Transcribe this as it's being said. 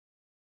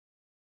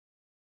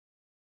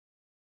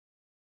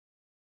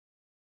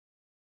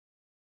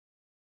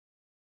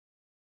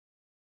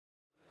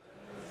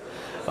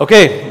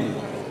Okay,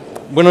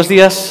 buenos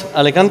dias,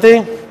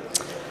 Alicante.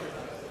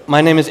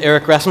 My name is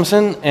ERIK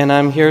RASMUSSEN, and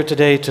I'm here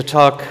today to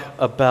talk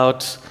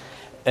about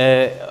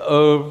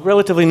a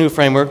relatively new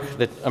framework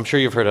that I'm sure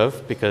you've heard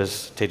of,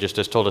 because Tejas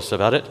just told us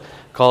about it,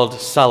 called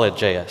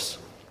SolidJS.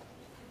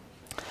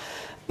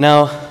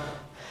 Now,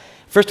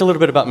 first a little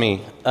bit about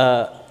me.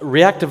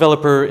 React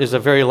developer is a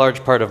very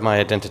large part of my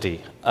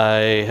identity.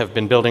 I have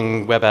been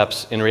building web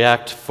apps in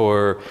React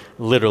for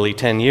literally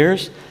 10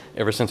 years,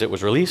 ever since it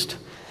was released.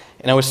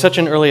 And I was such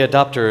an early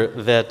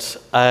adopter that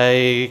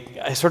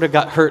I sort of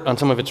got hurt on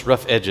some of its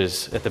rough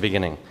edges at the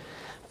beginning.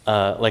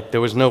 Like there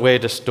was no way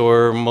to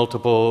store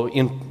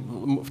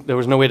there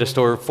was no way to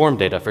store form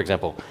data, for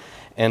example.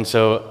 And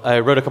so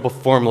I wrote a couple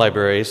form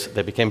libraries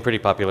that became pretty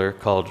popular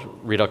called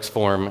Redux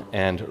Form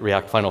and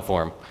React Final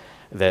Form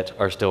that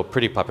are still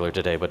pretty popular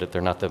today, but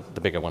they're not the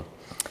bigger one.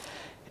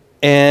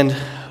 And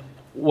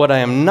what I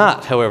am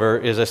not, however,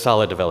 is a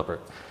Solid developer.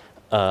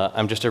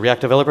 I'm just a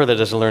React developer that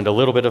has learned a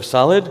little bit of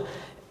Solid.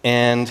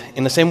 And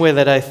in the same way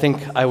that I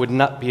think I would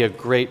not be a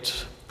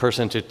great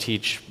person to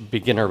teach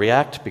beginner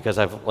React because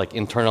I've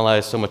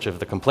internalized so much of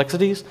the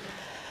complexities,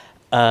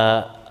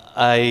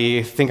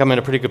 I think I'm in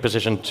a pretty good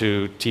position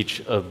to teach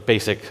a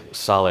basic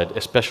Solid,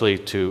 especially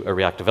to a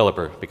React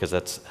developer, because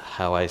that's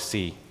how I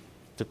see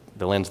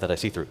the lens that I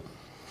see through.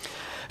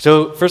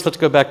 So first, let's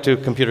go back to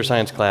computer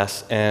science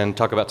class and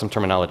talk about some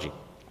terminology.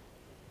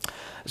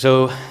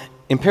 So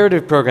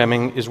imperative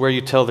programming is where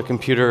you tell the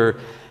computer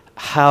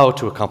how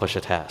to accomplish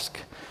a task.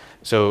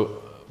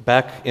 So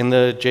back in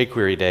the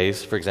jQuery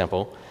days, for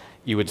example,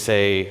 you would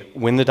say,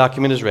 when the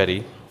document is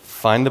ready,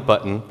 find the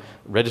button,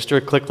 register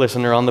a click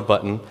listener on the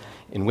button,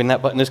 and when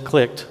that button is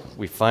clicked,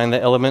 we find the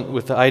element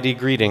with the ID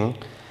greeting,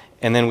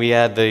 and then we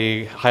add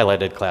the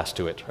highlighted class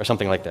to it, or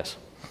something like this.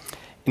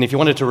 And if you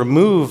wanted to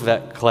remove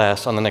that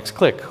class on the next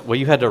click, well,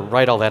 you had to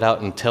write all that out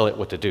and tell it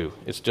what to do.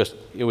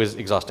 It was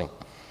exhausting.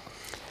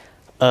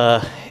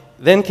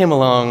 Then came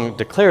along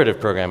declarative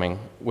programming,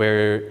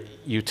 where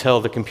you tell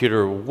the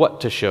computer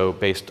what to show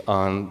based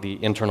on the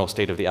internal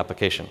state of the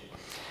application.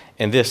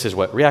 And this is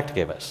what React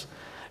gave us.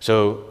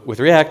 So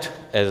with React,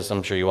 as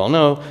I'm sure you all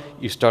know,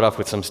 you start off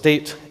with some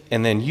state,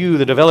 and then you,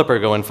 the developer,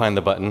 go and find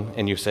the button,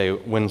 and you say,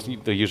 when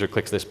the user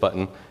clicks this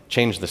button,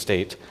 change the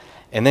state.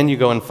 And then you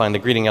go and find the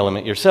greeting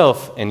element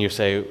yourself, and you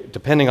say,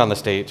 depending on the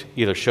state,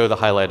 either show the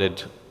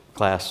highlighted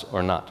class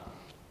or not.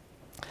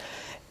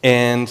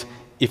 And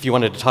if you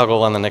wanted to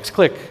toggle on the next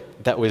click,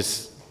 that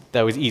was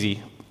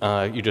easy.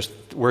 You just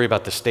worry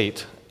about the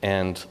state,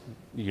 and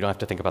you don't have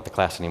to think about the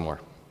class anymore.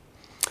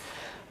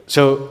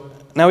 So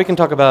now we can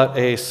talk about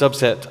a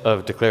subset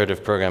of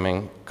declarative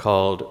programming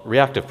called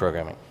reactive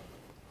programming.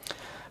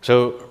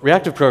 So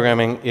reactive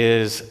programming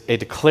is a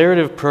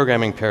declarative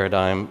programming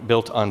paradigm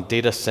built on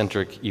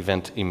data-centric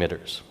event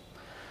emitters.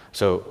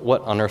 So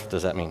what on earth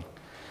does that mean?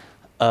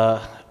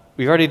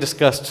 We've already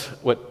discussed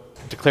what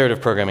declarative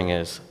programming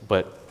is,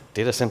 but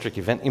data-centric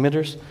event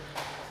emitters?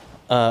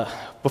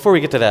 Before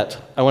we get to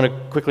that, I want to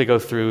quickly go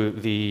through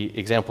the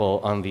example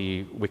on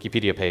the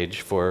Wikipedia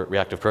page for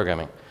reactive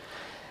programming.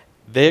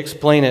 They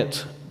explain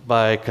it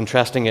by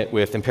contrasting it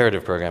with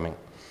imperative programming.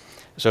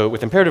 So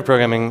with imperative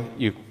programming,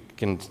 you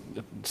can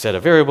set a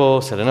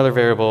variable, set another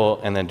variable,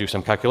 and then do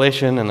some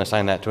calculation and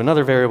assign that to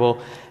another variable,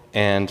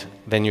 and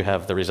then you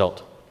have the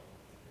result.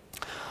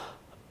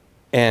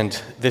 And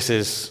this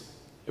is,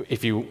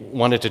 if you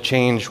wanted to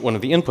change one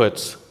of the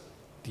inputs,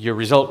 your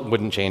result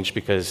wouldn't change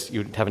because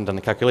you haven't done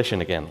the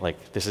calculation again.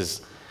 Like this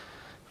is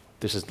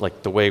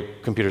like the way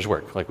computers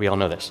work. Like we all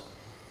know this.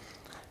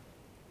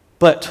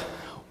 But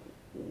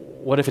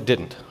what if it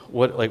didn't?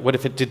 What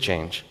if it did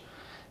change?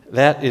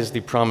 That is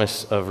the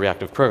promise of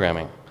reactive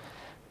programming.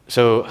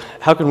 So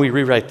how can we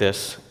rewrite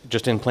this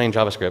just in plain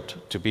JavaScript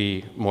to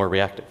be more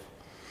reactive?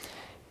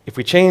 If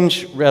we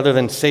change, rather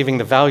than saving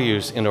the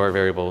values into our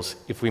variables,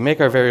 if we make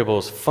our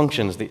variables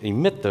functions that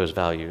emit those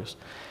values,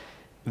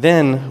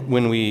 then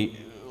when we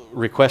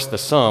request the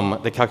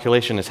sum, the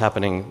calculation is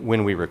happening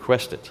when we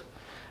request it.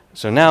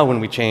 So now when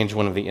we change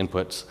one of the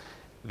inputs,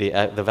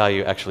 the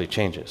value actually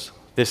changes.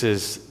 This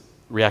is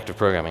reactive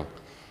programming.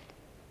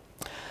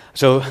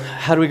 So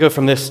how do we go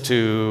from this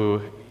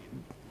to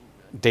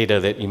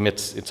data that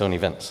emits its own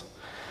events?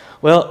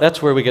 Well,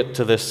 that's where we get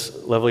to this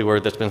lovely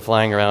word that's been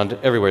flying around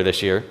everywhere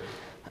this year,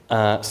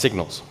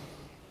 signals.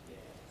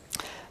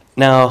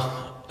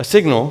 Now, a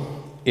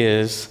signal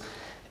is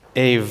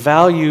a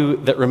value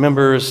that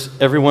remembers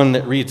everyone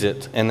that reads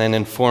it and then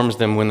informs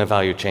them when the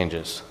value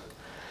changes.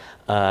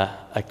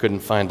 I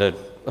couldn't find an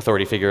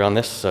authority figure on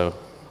this, so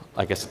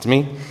I guess it's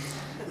me.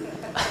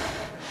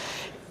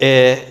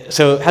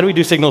 So how do we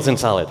do signals in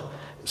Solid?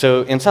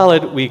 So in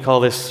Solid, we call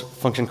this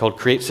function called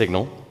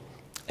createSignal,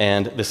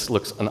 and this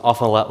looks an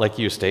awful lot like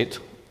useState.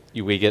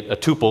 We get a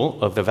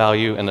tuple of the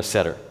value and a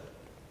setter.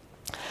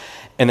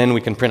 And then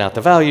we can print out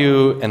the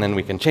value, and then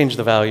we can change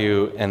the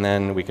value, and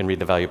then we can read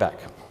the value back.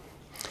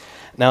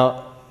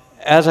 Now,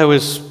 as I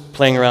was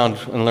playing around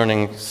and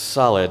learning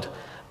Solid,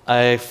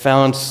 I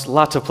found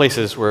lots of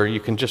places where you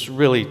can just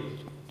really,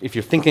 if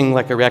you're thinking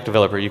like a React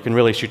developer, you can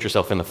really shoot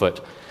yourself in the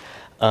foot.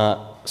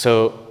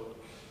 So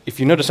if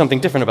you notice something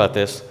different about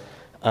this,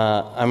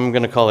 I'm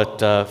going to call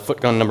it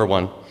footgun number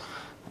 1.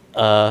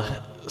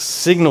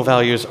 Signal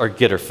values are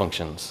getter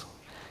functions.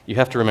 You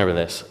have to remember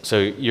this.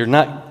 So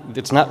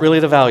it's not really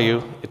the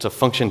value, it's a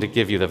function to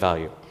give you the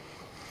value.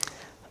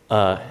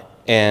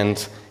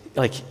 And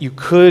like you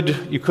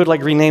could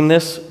like rename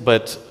this,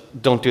 but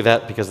don't do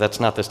that because that's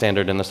not the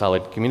standard in the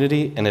Solid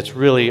community, and it's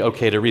really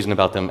okay to reason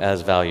about them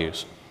as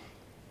values.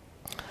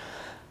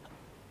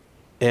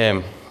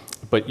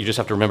 But you just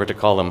have to remember to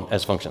call them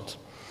as functions.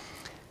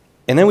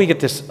 And then we get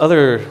this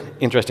other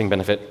interesting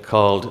benefit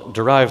called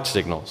derived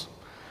signals.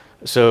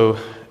 So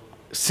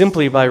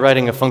simply by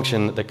writing a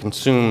function that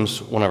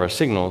consumes one of our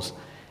signals,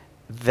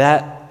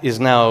 that is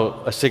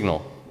now a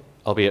signal,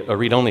 albeit a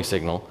read-only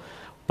signal.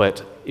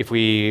 But if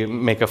we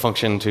make a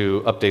function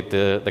to update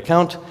the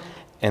count,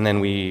 and then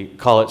we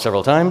call it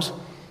several times,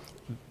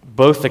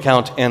 both the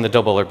count and the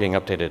double are being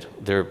updated.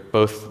 They're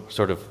both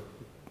sort of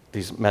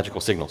these magical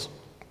signals.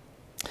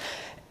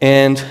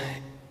 And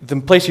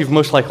the place you've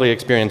most likely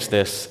experienced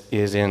this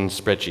is in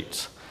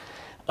spreadsheets.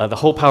 The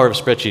whole power of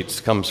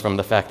spreadsheets comes from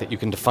the fact that you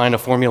can define a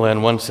formula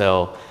in one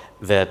cell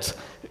that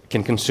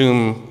can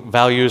consume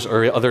values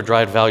or other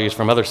derived values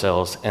from other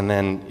cells, and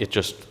then it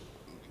just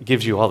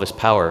gives you all this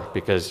power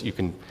because you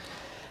can,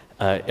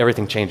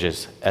 everything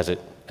changes as it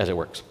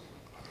works.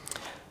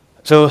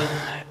 So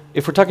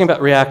if we're talking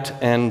about React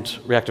and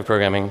reactive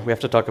programming, we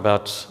have to talk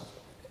about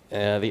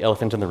the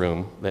elephant in the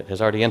room that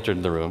has already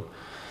entered the room.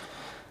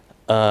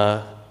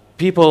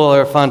 People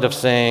are fond of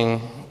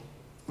saying,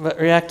 but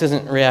React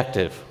isn't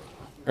reactive,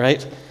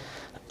 right?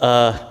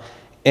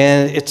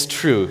 And it's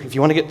true. If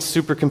you want to get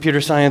super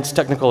computer science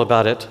technical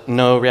about it,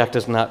 no, React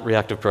is not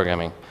reactive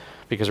programming,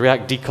 because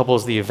React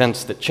decouples the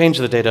events that change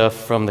the data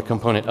from the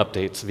component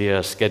updates via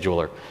a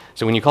scheduler.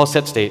 So when you call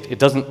setState, it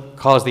doesn't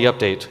cause the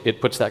update.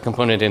 It puts that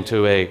component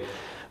into a,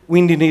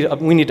 we need to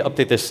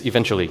update this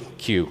eventually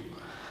queue.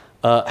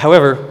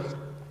 However,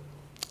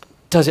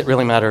 does it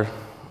really matter?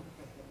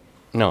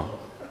 No.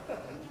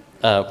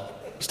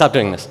 Stop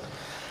doing this.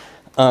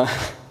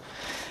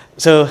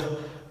 So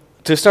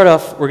to start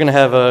off, we're going to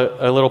have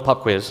a little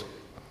pop quiz.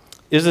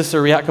 Is this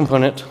a React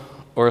component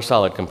or a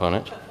Solid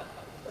component?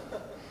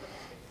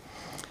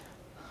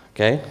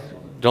 Okay,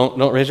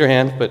 don't raise your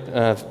hand,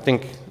 but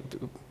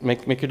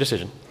make your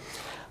decision.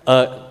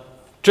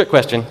 Trick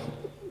question.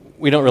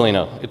 We don't really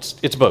know.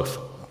 It's both.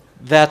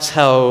 That's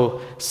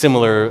how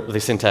similar the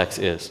syntax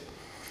is.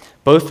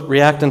 Both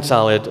React and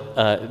Solid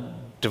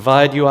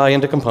divide UI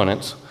into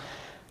components.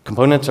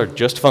 Components are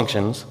just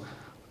functions.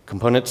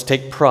 Components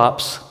take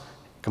props.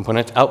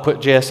 Components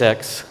output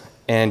JSX,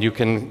 and you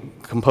can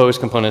compose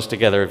components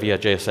together via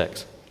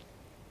JSX.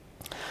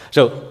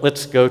 So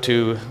let's go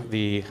to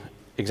the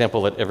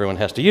example that everyone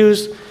has to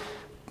use.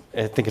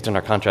 I think it's in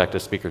our contract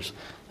as speakers.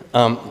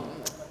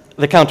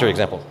 The counter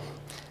example.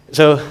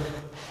 So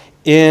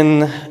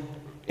in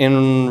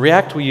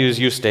React, we use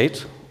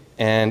useState,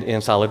 and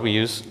in Solid, we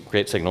use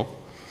createSignal.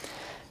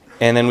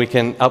 And then we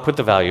can output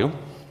the value.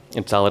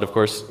 In Solid, of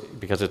course,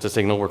 because it's a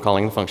signal, we're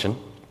calling the function.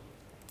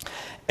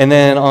 And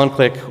then on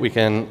click, we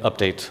can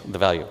update the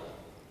value.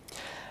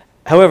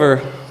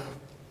 However,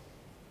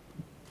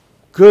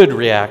 good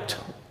React,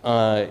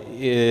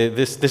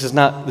 this is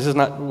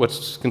not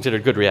what's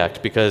considered good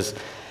React, because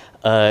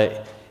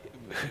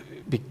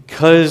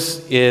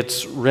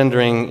it's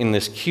rendering in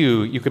this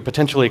queue, you could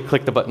potentially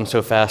click the button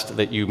so fast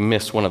that you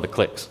miss one of the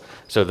clicks.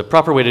 So the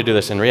proper way to do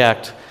this in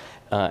React,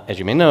 as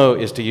you may know,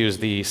 is to use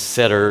the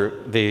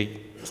setter, the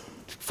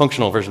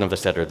functional version of the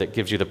setter that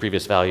gives you the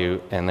previous value,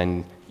 and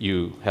then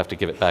you have to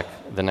give it back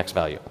the next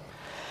value.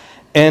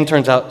 And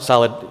turns out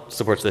Solid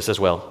supports this as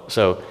well.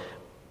 So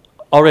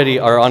already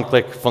our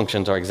on-click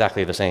functions are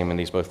exactly the same in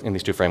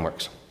these two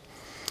frameworks.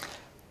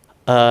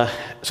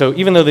 So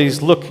even though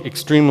these look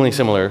extremely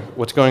similar,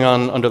 what's going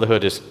on under the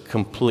hood is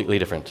completely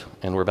different,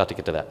 and we're about to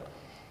get to that.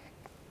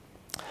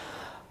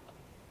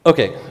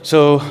 Okay,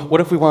 so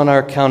what if we want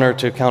our counter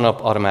to count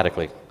up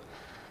automatically,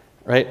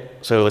 right?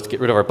 So let's get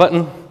rid of our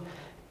button.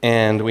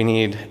 And we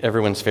need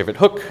everyone's favorite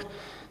hook,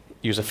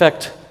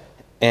 useEffect.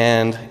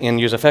 And in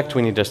useEffect,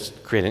 we need to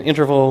create an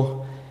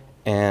interval.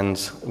 And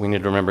we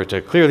need to remember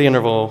to clear the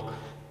interval.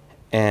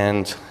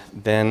 And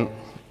then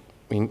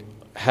we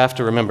have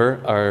to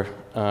remember our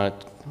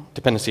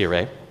dependency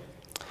array.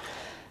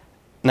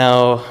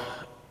 Now,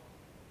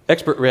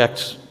 expert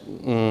React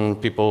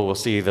people will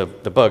see the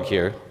bug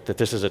here, that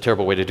this is a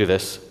terrible way to do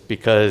this,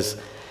 because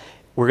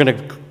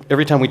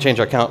every time we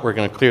change our count, we're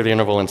going to clear the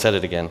interval and set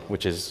it again,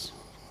 which is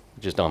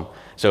dumb.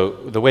 So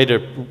the way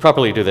to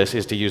properly do this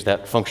is to use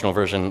that functional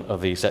version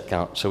of the set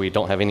count so we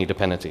don't have any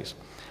dependencies.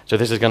 So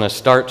this is going to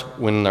start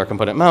when our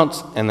component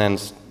mounts and then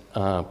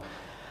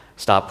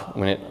stop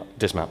when it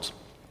dismounts.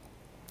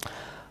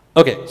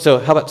 Okay, so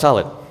how about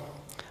Solid?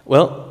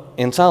 Well,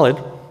 in Solid,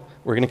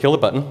 we're going to kill the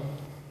button.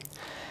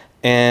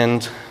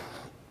 And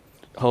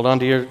hold on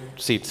to your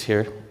seats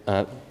here.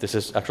 This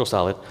is actual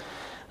Solid.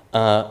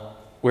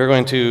 We're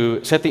going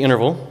to set the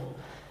interval.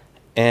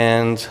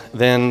 And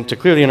then to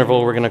clear the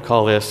interval, we're going to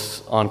call this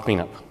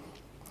onCleanup.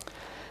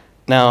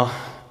 Now,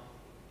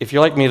 if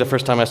you're like me the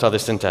first time I saw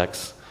this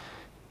syntax,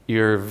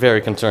 you're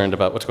very concerned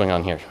about what's going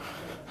on here.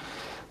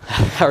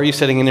 How are you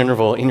setting an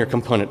interval in your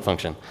component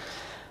function?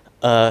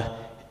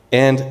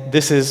 And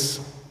this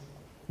is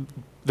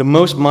the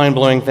most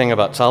mind-blowing thing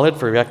about Solid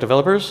for React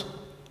developers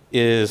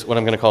is what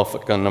I'm going to call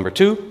footgun number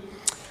 2.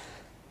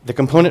 The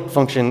component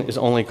function is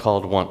only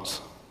called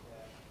once.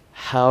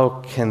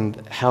 How can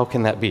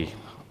that be?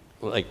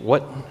 Like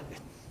what?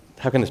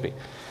 How can this be?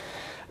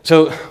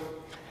 So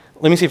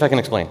let me see if I can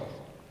explain.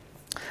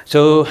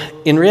 So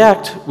in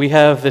React, we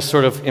have this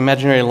sort of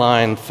imaginary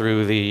line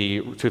through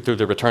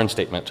the return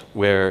statement,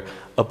 where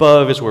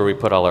above is where we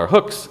put all our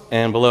hooks,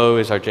 and below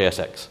is our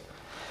JSX.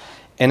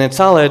 And in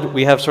Solid,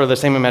 we have sort of the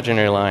same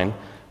imaginary line,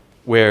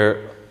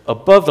 where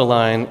above the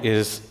line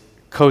is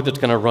code that's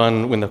going to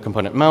run when the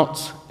component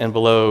mounts, and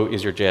below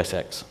is your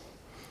JSX.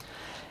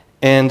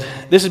 And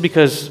this is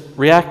because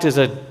React is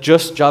a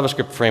just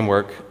JavaScript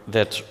framework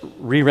that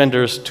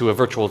re-renders to a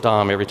virtual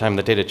DOM every time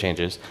the data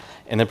changes,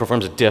 and then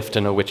performs a diff to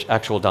know which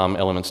actual DOM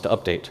elements to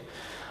update.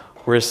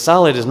 Whereas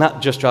Solid is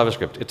not just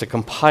JavaScript. It's a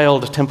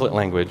compiled template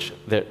language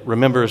that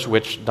remembers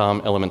which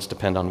DOM elements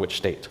depend on which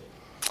state.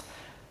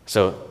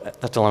 So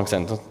that's a long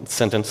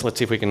sentence. Let's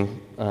see if we can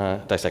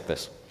dissect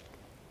this.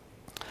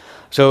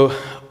 So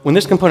when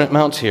this component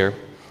mounts here,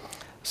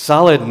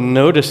 Solid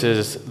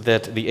notices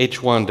that the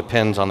H1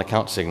 depends on the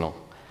count signal.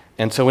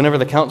 And so whenever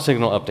the count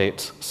signal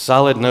updates,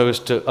 Solid knows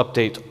to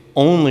update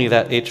only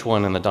that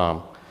H1 in the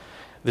DOM.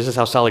 This is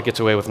how Solid gets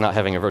away with not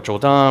having a virtual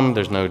DOM.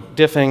 There's no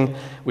diffing,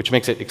 which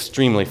makes it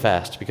extremely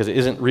fast because it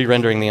isn't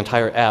re-rendering the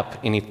entire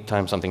app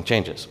anytime something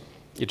changes.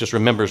 It just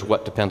remembers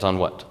what depends on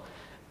what.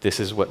 This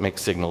is what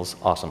makes signals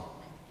awesome.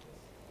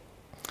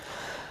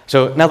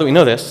 So now that we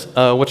know this,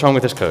 what's wrong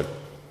with this code?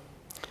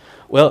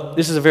 Well,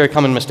 this is a very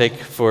common mistake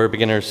for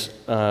beginners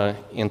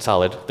in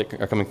Solid that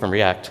are coming from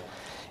React,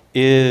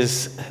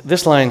 is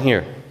this line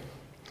here.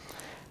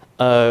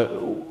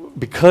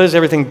 Because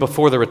everything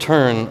before the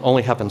return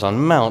only happens on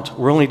mount,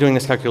 we're only doing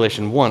this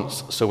calculation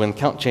once, so when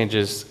count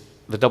changes,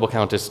 the double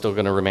count is still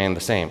going to remain the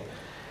same.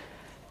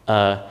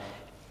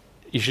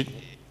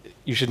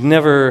 You should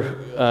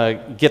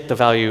never get the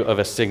value of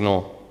a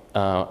signal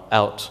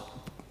out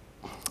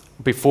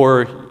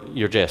before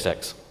your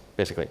JSX,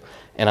 basically.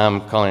 And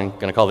I'm going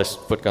to call this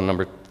footgun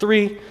number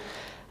 3.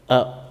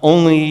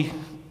 Only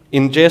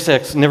in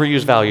JSX, never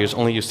use values,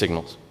 only use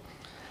signals.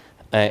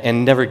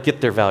 And never get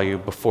their value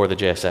before the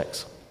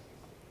JSX.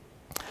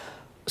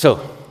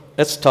 So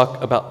let's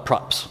talk about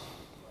props.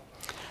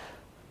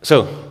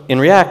 So in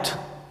React,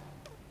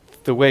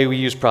 the way we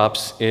use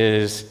props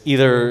is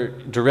either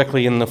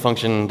directly in the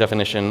function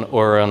definition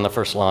or on the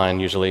first line,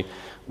 usually,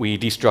 we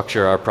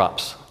destructure our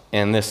props.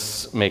 And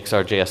this makes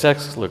our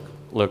JSX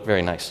look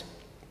very nice.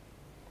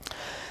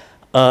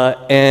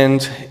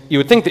 And you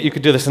would think that you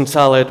could do this in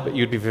Solid, but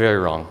you'd be very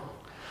wrong.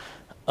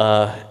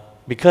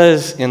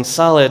 Because in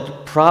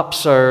Solid,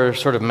 props are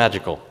sort of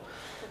magical.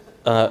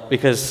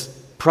 Because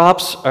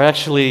props are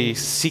actually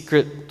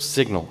secret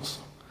signals.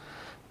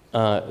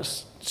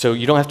 So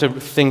you don't have to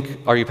think,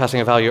 are you passing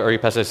a value or are you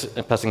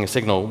passing a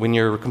signal? When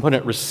your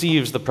component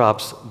receives the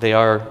props, they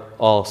are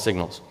all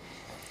signals.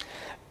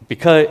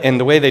 And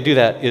the way they do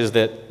that is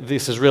that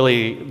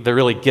they're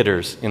really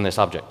getters in this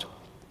object.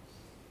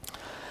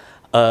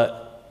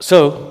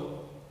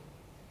 So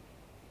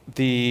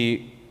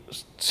this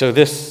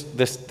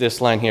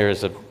line here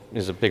is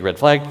a big red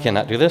flag.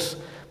 Cannot do this.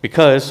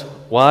 Because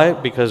why?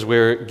 Because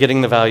we're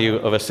getting the value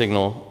of a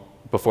signal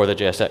before the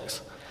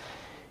JSX.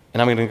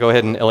 And I'm going to go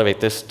ahead and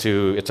elevate this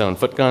to its own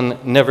footgun.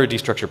 Never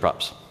destructure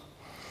props.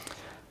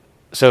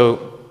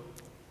 So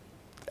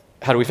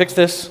how do we fix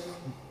this?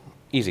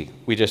 Easy.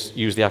 We just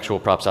use the actual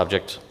props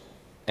object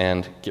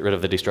and get rid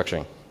of the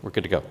destructuring. We're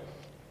good to go.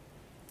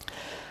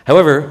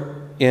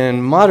 However,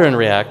 in modern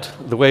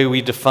React, the way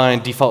we define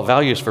default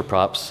values for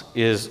props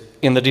is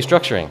in the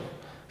destructuring.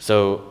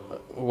 So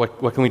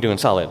what can we do in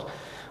Solid?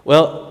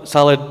 Well,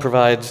 Solid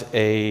provides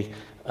a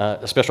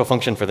special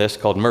function for this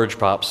called merge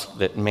props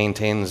that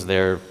maintains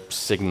their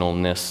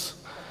signalness.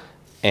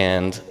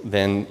 And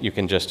then you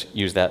can just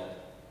use that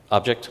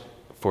object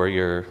for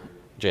your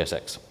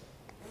JSX.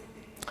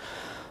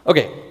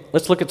 OK,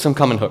 let's look at some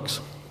common hooks.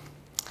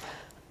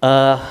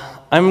 I'm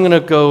going to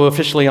go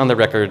officially on the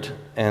record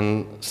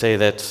and say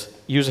that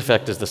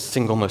useEffect is the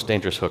single most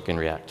dangerous hook in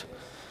React.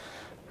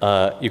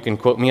 You can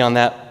quote me on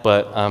that,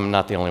 but I'm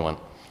not the only one.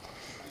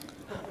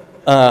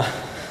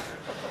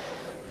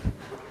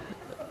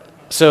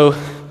 So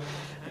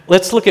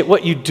let's look at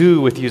what you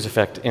do with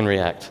useEffect in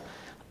React.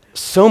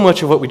 So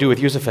much of what we do with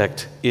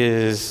useEffect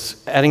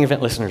is adding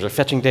event listeners or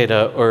fetching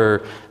data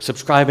or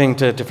subscribing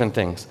to different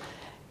things.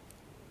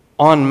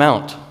 On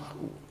mount,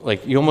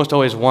 like you almost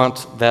always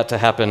want that to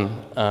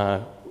happen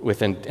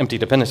with an empty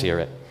dependency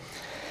array.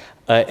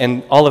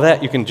 And all of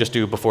that you can just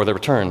do before the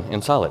return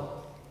in Solid.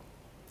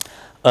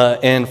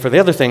 And for the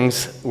other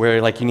things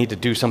where like you need to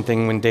do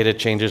something when data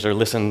changes or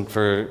listen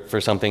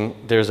for something,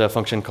 there's a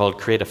function called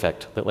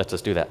createEffect that lets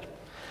us do that.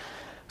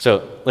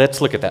 So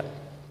let's look at that.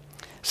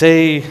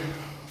 Say,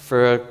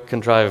 for a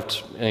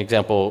contrived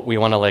example, we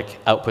want to like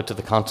output to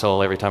the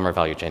console every time our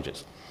value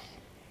changes.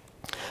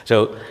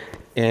 So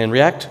in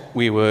React,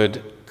 we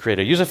would create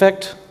a use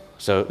effect.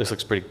 So this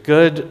looks pretty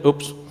good.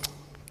 Oops,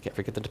 can't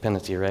forget the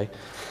dependency array.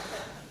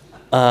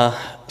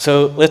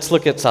 So let's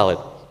look at Solid.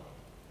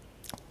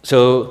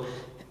 So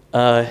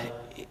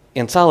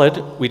in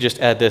Solid, we just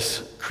add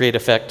this create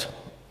effect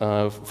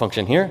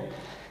function here,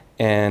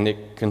 and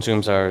it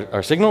consumes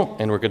our signal,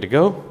 and we're good to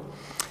go.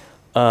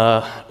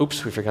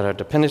 Oops, we forgot our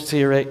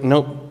dependency array.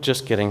 Nope,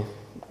 just kidding.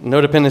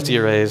 No dependency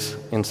arrays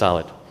in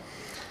Solid.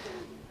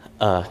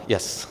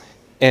 Yes.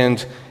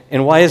 And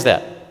why is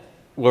that?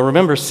 Well,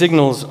 remember,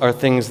 signals are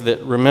things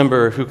that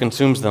remember who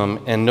consumes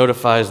them and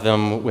notifies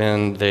them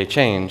when they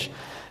change.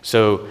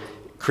 So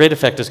create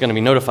effect is going to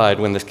be notified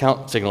when this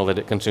count signal that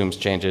it consumes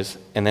changes,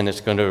 and then it's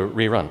going to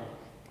rerun.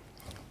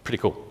 Pretty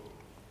cool.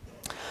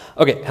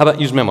 OK, how about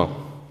use memo?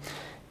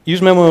 Use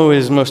memo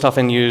is most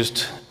often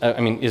used,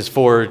 is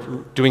for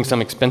doing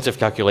some expensive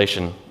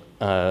calculation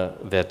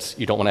that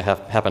you don't want to have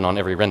happen on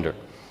every render.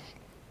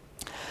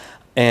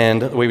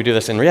 And the way we do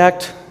this in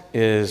React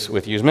is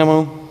with use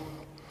memo.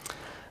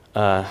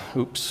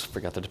 Oops,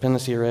 forgot the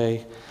dependency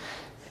array.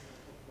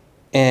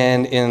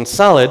 And in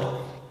Solid,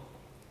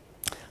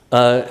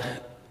 the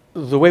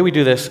way we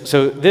do this,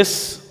 so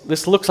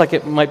this looks like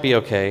it might be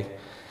OK,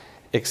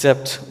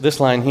 except this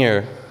line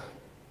here,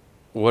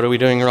 what are we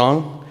doing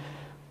wrong?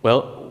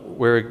 Well,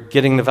 we're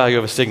getting the value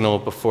of a signal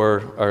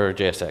before our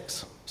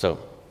JSX, so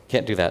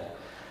can't do that.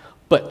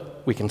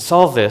 But we can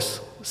solve this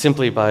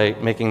simply by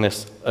making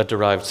this a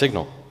derived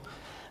signal.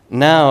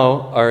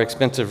 Now our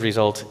expensive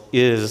result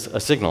is a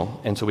signal,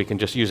 and so we can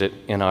just use it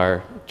in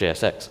our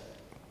JSX.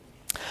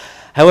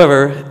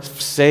 However,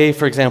 say,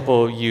 for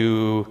example,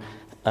 you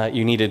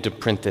needed to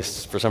print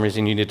this, for some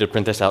reason you needed to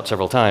print this out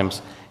several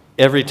times.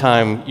 Every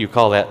time you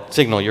call that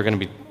signal, you're going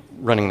to be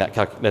running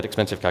that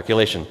expensive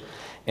calculation.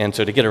 And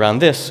so to get around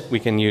this, we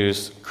can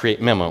use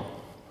create memo,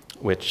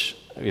 which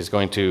is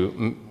going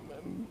to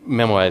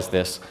memoize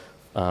this,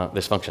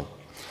 this function.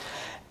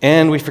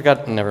 And we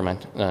forgot, never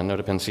mind, no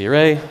dependency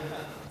array.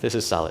 This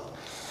is Solid.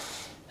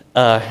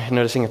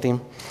 Noticing a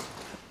theme?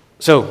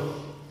 So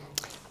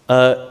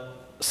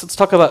let's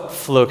talk about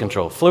flow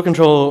control. Flow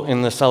control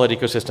in the Solid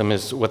ecosystem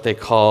is what they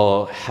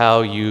call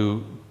how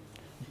you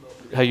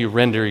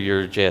render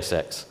your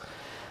JSX.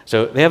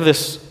 So they have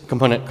this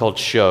component called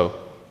show.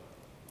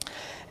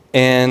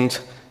 And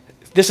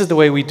this is the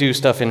way we do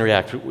stuff in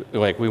React.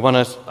 Like we want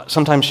to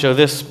sometimes show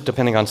this,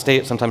 depending on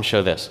state, sometimes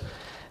show this.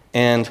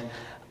 And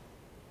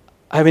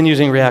I've been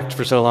using React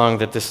for so long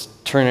that this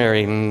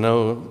ternary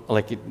no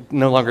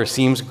longer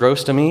seems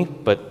gross to me,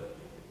 but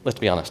let's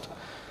be honest.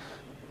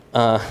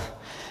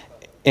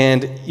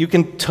 And you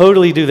can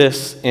totally do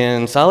this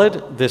in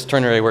Solid. This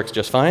ternary works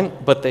just fine,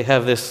 but they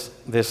have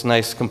this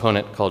nice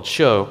component called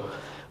show,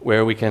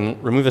 where we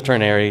can remove the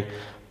ternary,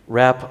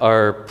 wrap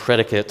our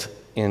predicate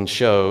in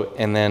show,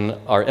 and then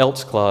our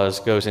else clause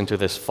goes into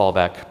this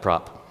fallback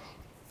prop,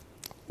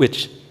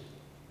 which,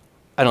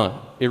 I don't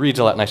know, it reads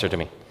a lot nicer to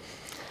me.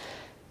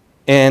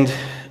 And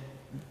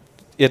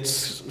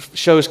its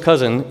show's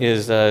cousin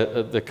is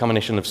the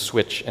combination of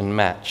switch and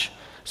match.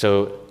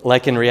 So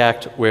like in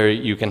React, where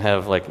you can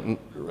have like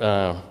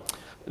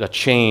a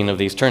chain of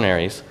these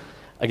ternaries,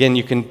 again,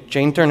 you can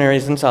chain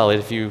ternaries in Solid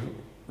if you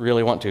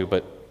really want to,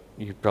 but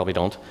you probably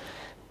don't.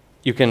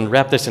 You can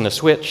wrap this in a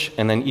switch,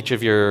 and then each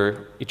of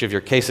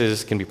your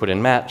cases can be put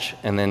in match,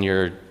 and then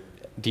your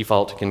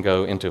default can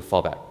go into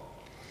fallback.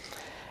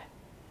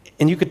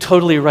 And you could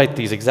totally write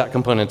these exact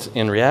components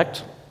in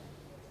React,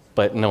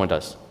 but no one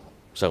does.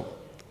 So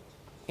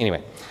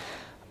anyway,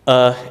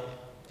 I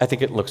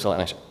think it looks a lot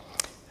nicer.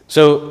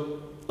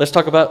 So let's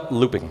talk about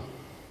looping.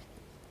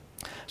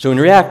 So in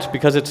React,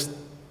 because it's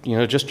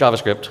just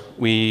JavaScript,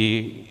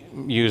 we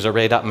use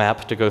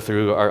array.map to go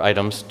through our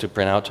items to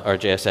print out our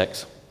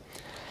JSX.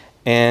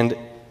 And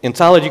in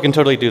Solid, you can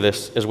totally do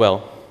this as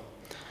well.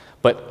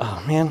 But,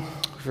 oh man,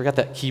 I forgot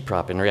that key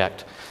prop in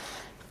React.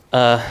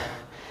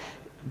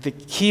 The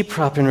key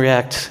prop in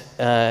React,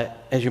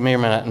 as you may or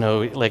may not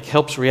know,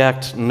 helps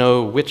React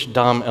know which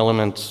DOM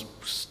element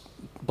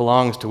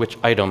belongs to which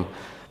item,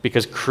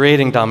 because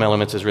creating DOM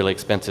elements is really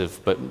expensive,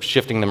 but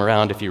shifting them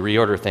around if you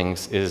reorder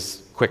things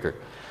is quicker.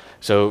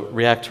 So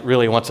React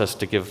really wants us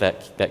to give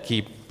that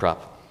key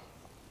prop.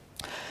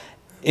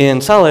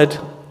 In Solid,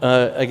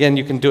 again,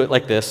 you can do it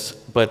like this,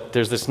 but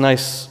there's this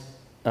nice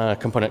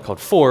component called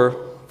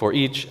for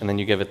each, and then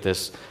you give it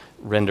this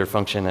render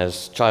function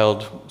as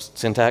child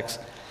syntax,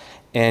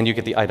 and you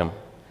get the item.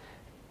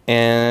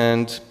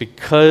 And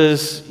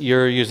because of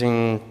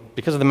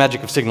the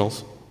magic of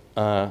signals,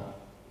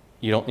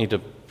 you don't need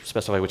to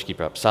specify which key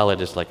prop.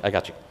 Solid is like, I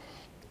got you.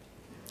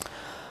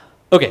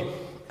 OK,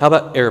 how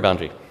about error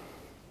boundary?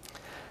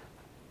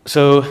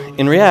 So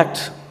in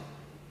React,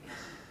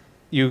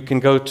 you can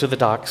go to the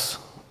docs,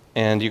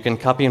 and you can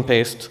copy and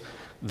paste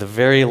the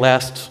very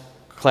last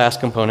class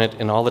component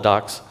in all the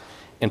docs.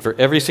 And for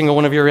every single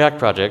one of your React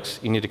projects,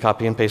 you need to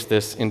copy and paste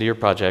this into your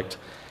project.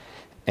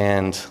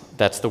 And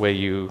that's the way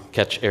you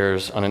catch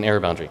errors on an error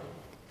boundary.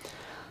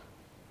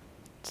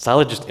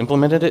 Solid just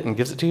implemented it and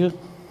gives it to you.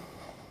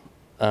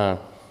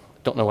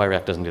 Don't know why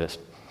React doesn't do this.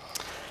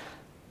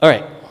 All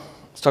right,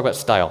 let's talk about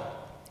style.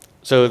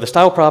 So the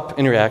style prop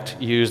in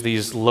React use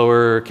these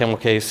lower camel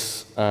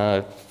case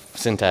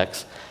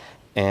syntax,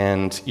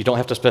 and you don't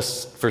have to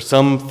for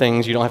some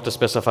things, you don't have to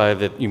specify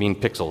that you mean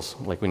pixels,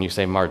 like when you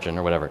say margin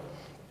or whatever.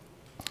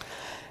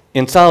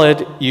 In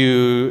Solid,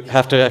 you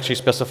have to actually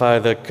specify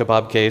the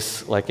kebab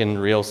case, like in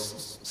real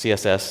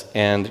CSS,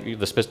 and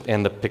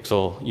the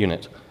pixel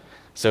unit.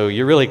 So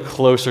you're really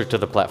closer to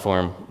the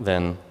platform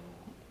than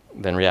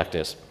React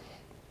is.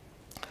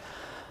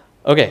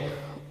 Okay,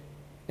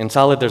 in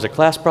Solid, there's a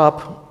class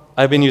prop.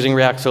 I've been using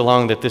React so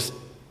long that this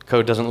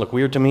code doesn't look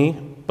weird to me,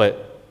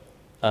 but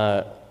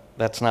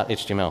that's not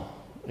HTML.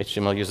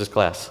 HTML uses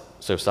class,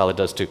 so Solid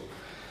does too.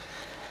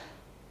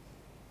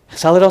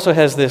 Solid also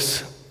has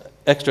this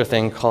extra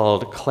thing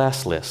called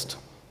class list.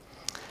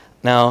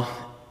 Now,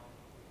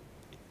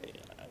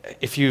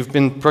 if you've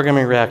been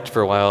programming React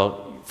for a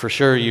while, for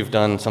sure you've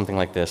done something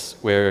like this,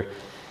 where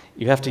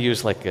you have to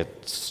use like a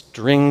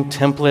string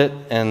template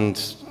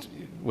and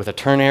with a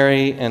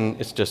ternary, and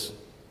it's just,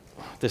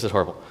 this is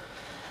horrible.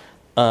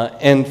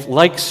 And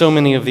like so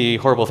many of the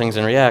horrible things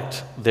in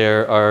React,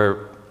 there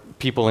are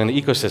people in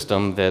the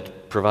ecosystem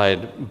that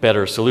provide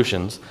better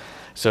solutions.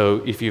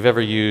 So if you've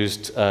ever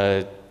used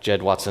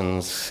Jed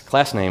Watson's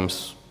class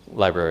names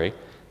library,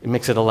 it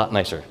makes it a lot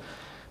nicer,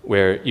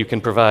 where you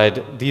can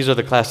provide, these are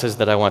the classes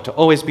that I want to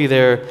always be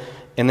there,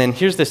 and then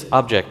here's this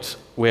object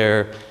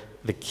where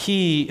the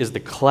key is the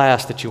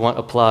class that you want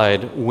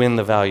applied when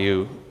the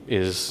value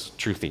is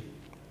truthy.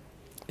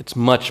 It's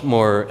much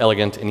more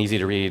elegant and easy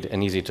to read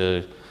and easy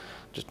to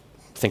just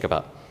think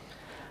about.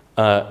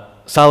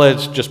 Solid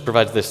just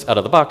provides this out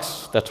of the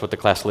box. That's what the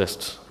class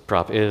list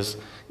prop is.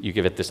 You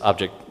give it this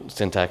object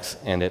syntax,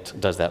 and it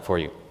does that for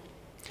you.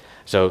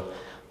 So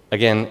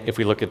again, if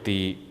we look at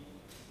the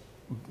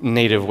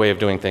native way of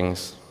doing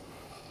things,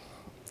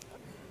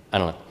 I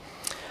don't know.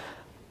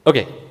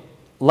 OK,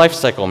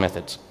 lifecycle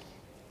methods.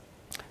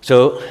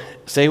 So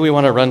say we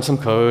want to run some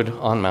code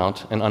on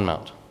mount and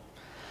unmount.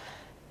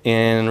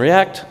 In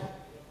React,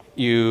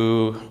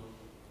 you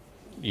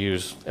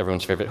use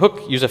everyone's favorite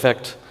hook, use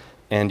effect,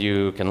 and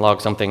you can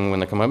log something when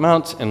the component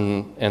mounts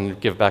and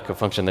give back a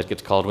function that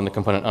gets called when the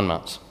component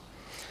unmounts.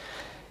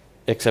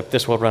 Except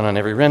this will run on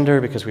every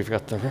render because we've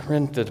got the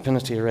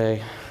dependency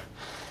array.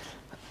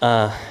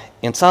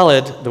 In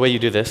Solid, the way you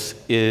do this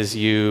is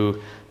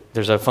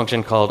there's a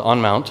function called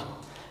onMount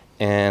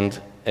and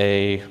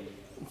a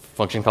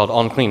function called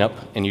onCleanup,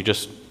 and you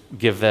just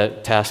give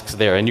that tasks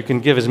there. And you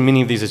can give as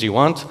many of these as you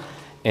want,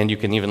 and you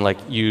can even like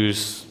you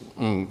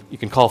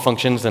can call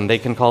functions and they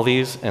can call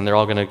these, and they're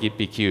all going to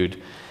be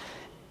queued.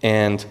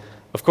 And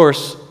of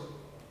course,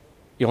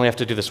 you only have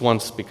to do this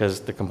once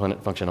because the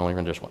component function only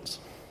renders once.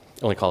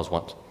 It only calls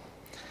once.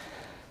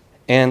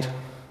 And,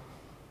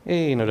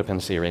 hey, no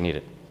dependency array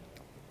needed.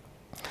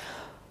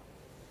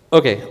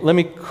 OK, let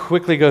me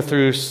quickly go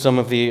through some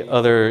of the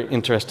other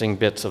interesting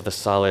bits of the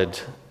Solid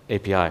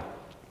API.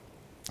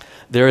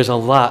 There is a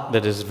lot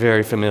that is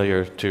very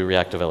familiar to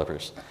React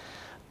developers.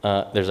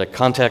 There's a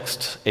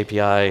context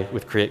API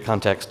with create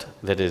context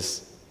that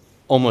is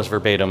almost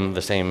verbatim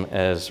the same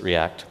as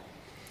React.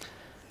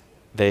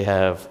 They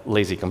have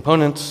lazy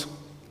components.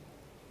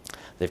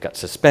 They've got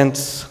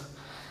suspense.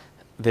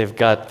 They've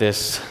got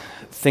this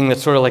thing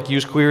that's sort of like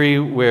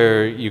useQuery,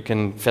 where you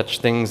can fetch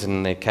things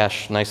and they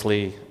cache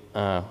nicely.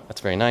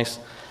 That's very nice.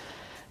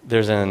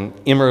 There's an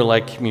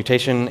immer-like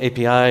mutation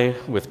API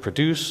with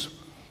produce.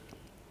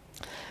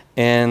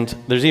 And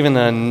there's even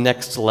a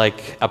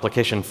next-like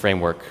application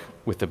framework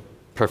with the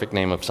perfect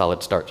name of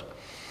solid start.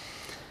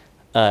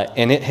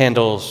 And it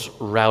handles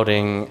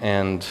routing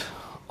and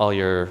all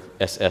your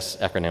SS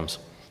acronyms.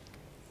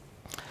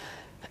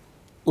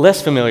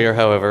 Less familiar,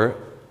 however,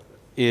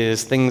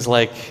 is things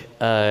like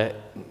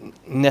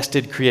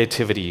nested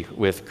creativity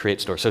with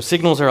create store. So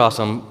signals are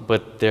awesome,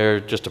 but they're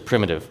just a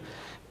primitive.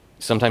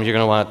 Sometimes you're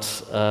going to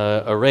want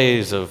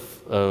arrays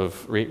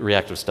of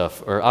reactive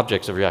stuff or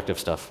objects of reactive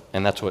stuff,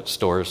 and that's what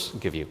stores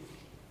give you.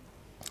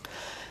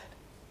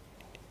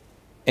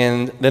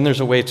 And then there's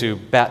a way to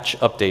batch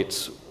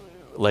updates.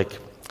 Like,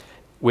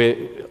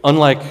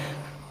 unlike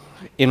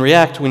in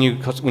React, when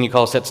you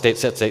call set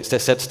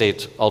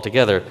state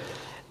altogether,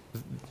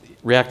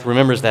 React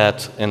remembers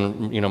that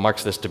and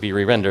marks this to be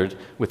re-rendered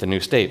with a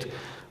new state.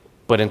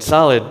 But in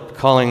Solid,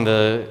 calling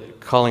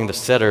the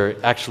setter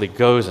actually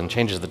goes and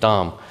changes the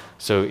DOM.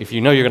 So if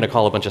you know you're going to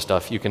call a bunch of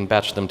stuff, you can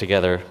batch them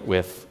together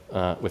with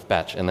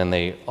batch, and then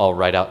they all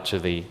write out to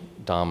the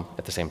DOM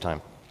at the same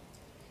time.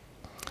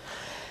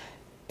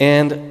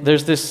 And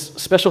there's this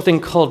special thing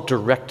called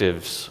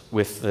directives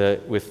with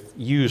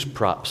use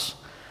props.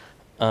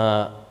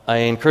 I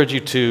encourage you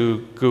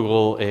to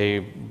Google a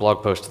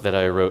blog post that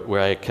I wrote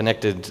where I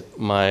connected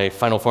my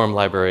final form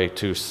library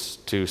to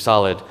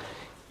Solid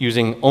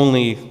using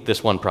only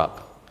this one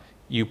prop.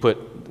 You put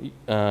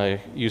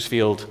use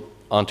field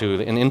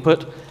onto an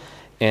input,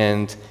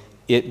 and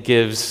it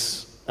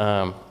gives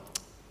a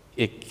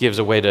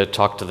way to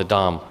talk to the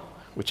DOM,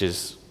 which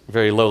is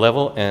very low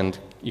level, and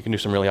you can do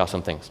some really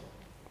awesome things.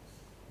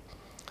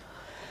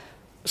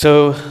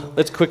 So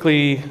let's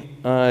quickly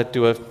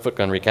do a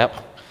footgun recap.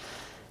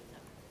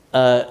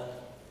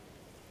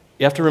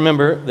 You have to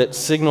remember that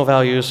signal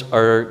values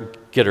are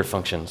getter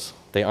functions.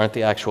 They aren't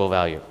the actual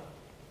value.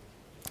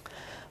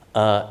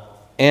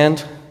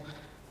 And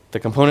the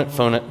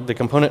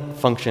component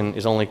function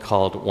is only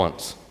called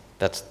once.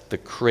 That's the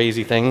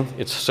crazy thing.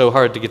 It's so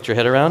hard to get your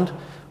head around,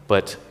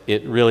 but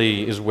it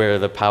really is where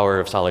the power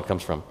of Solid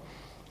comes from.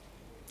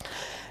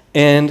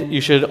 And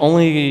you should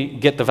only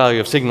get the value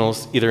of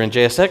signals either in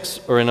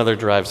JSX or in other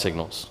derived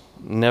signals.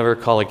 Never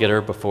call a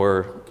getter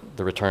before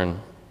the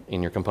return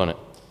in your component.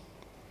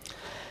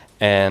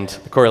 And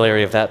the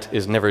corollary of that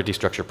is never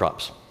destructure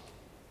props.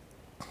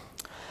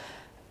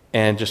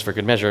 And just for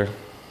good measure,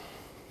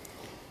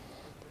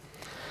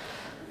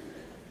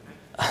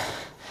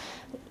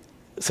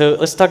 so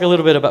let's talk a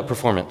little bit about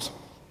performance.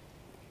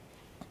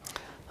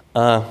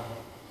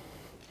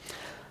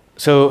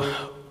 So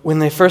when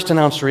they first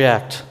announced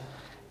React,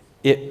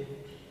 it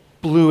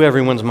blew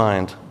everyone's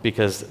mind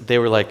because they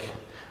were like,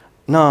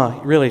 nah,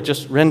 really,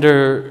 just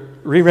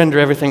re-render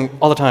everything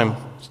all the time.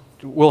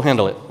 We'll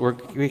handle it.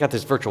 We got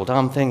this virtual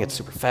DOM thing. It's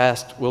super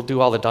fast. We'll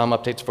do all the DOM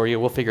updates for you.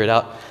 We'll figure it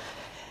out.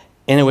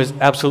 And it was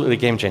absolutely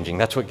game-changing.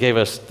 That's what gave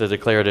us the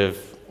declarative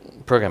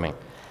programming.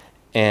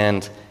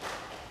 And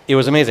it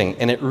was amazing.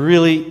 And it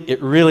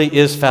really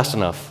is fast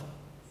enough,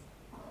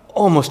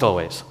 almost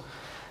always.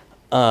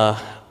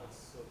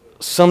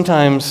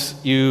 Sometimes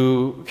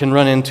you can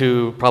run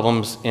into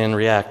problems in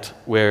React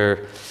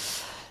where,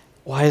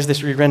 why is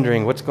this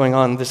re-rendering? What's going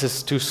on? This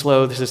is too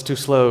slow. This is too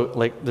slow.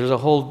 Like, there's a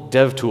whole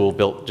dev tool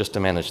built just to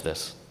manage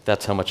this.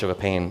 That's how much of a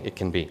pain it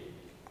can be.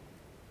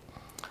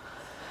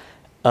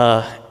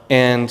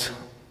 And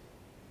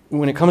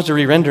when it comes to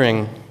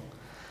re-rendering,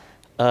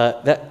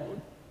 that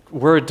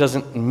word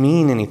doesn't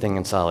mean anything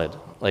in Solid.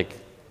 Like,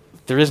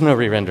 there is no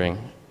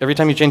re-rendering. Every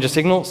time you change a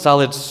signal,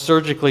 Solid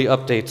surgically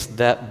updates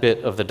that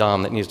bit of the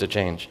DOM that needs to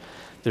change.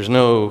 There's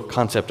no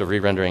concept of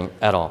re-rendering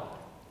at all.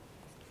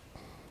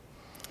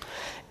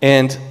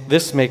 And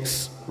this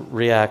makes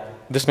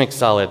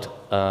Solid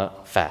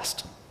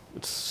fast.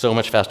 It's so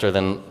much faster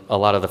than a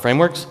lot of the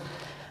frameworks,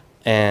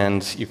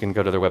 and you can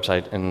go to their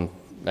website and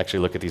actually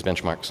look at these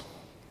benchmarks.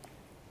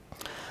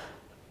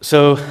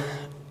 So,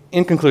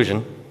 in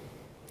conclusion,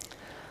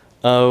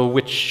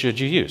 which should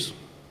you use,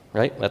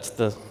 right? That's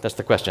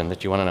the question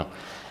that you want to know.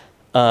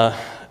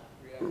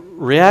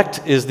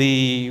 React is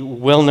the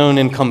well-known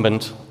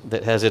incumbent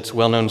that has its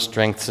well-known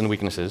strengths and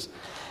weaknesses,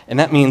 and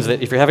that means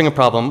that if you're having a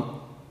problem,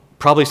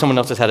 probably someone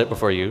else has had it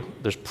before you.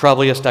 There's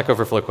probably a Stack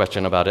Overflow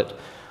question about it,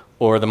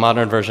 or the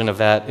modern version of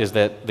that is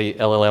that the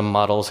LLM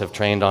models have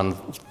trained on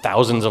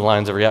thousands of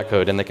lines of React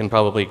code, and they can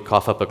probably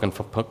cough up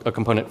a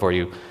component for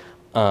you.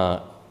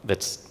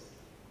 It's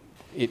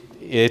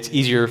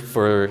easier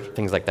for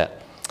things like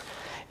that.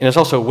 And it's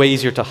also way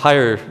easier to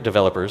hire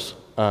developers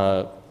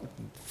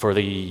for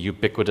the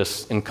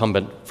ubiquitous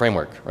incumbent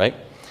framework, right?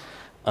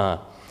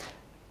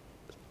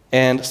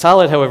 And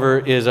Solid, however,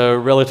 is a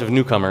relative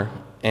newcomer,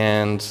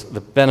 and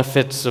the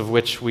benefits of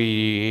which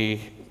it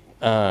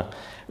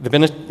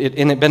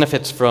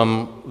benefits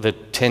from the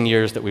 10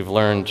 years that we've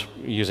learned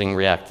using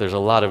React. There's a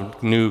lot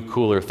of new,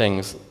 cooler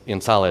things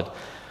in Solid,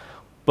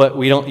 but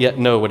we don't yet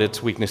know what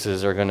its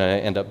weaknesses are going to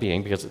end up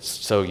being because it's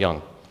so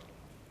young.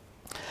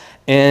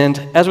 And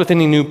as with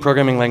any new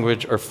programming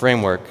language or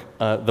framework,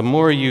 the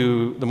more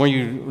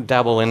you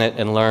dabble in it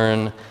and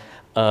learn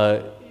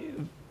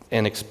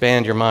and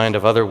expand your mind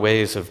of other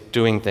ways of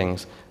doing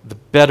things, the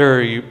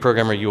better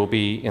programmer you will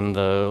be in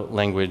the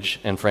language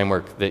and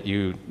framework that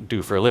you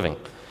do for a living.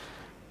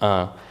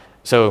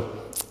 So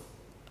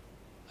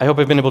I hope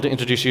I've been able to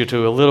introduce you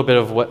to a little bit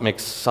of what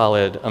makes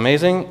Solid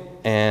amazing,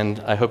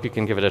 and I hope you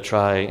can give it a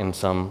try in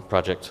some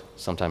project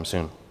sometime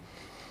soon.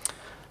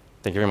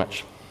 Thank you very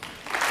much.